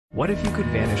What if you could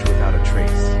vanish without a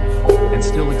trace, and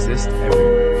still exist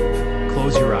everywhere?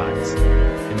 Close your eyes.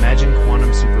 Imagine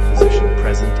quantum superposition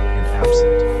present and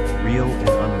absent, real and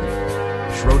unreal.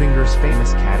 Schrödinger's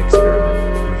famous cat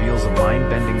experiment reveals a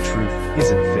mind-bending truth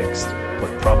isn't fixed,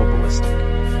 but probabilistic.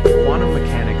 Quantum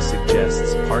mechanics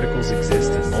suggests particles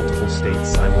exist in multiple states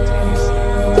simultaneously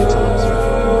until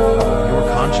observed. Your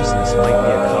consciousness might be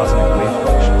a cosmic wave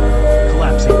function,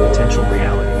 collapsing potential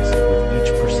realities with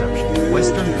each perception.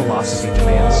 Western philosophy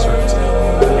demands certainty.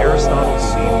 Aristotle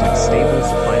believed in stable,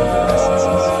 definable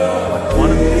essences, but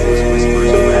quantum physics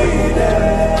whispers a radical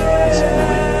alternative is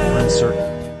fluid,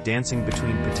 uncertain, dancing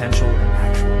between potential and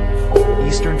actual.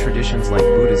 Eastern traditions like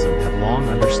Buddhism have long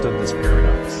understood this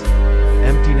paradox.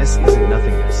 Emptiness isn't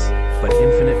nothingness, but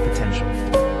infinite potential.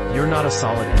 You're not a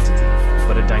solid entity,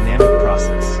 but a dynamic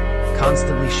process,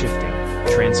 constantly shifting,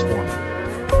 transforming.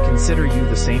 Consider you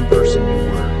the same person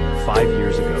you were 5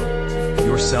 years ago.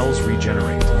 Your cells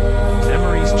regenerate.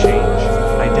 Memories change.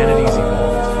 Identities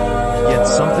evolve. Yet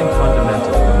something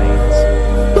fundamental remains.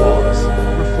 Pause.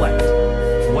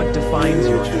 Reflect. What defines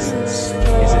your essence?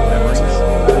 Is it memories?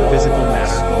 Physical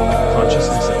matter?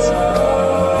 Consciousness itself?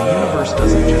 The universe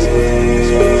doesn't just contain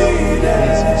mysteries. It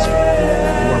is mystery.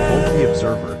 You are both the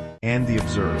observer and the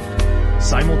observed,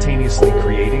 simultaneously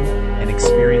creating and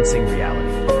experiencing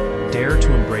reality. Dare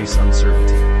to embrace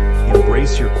uncertainty.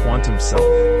 Embrace your quantum self.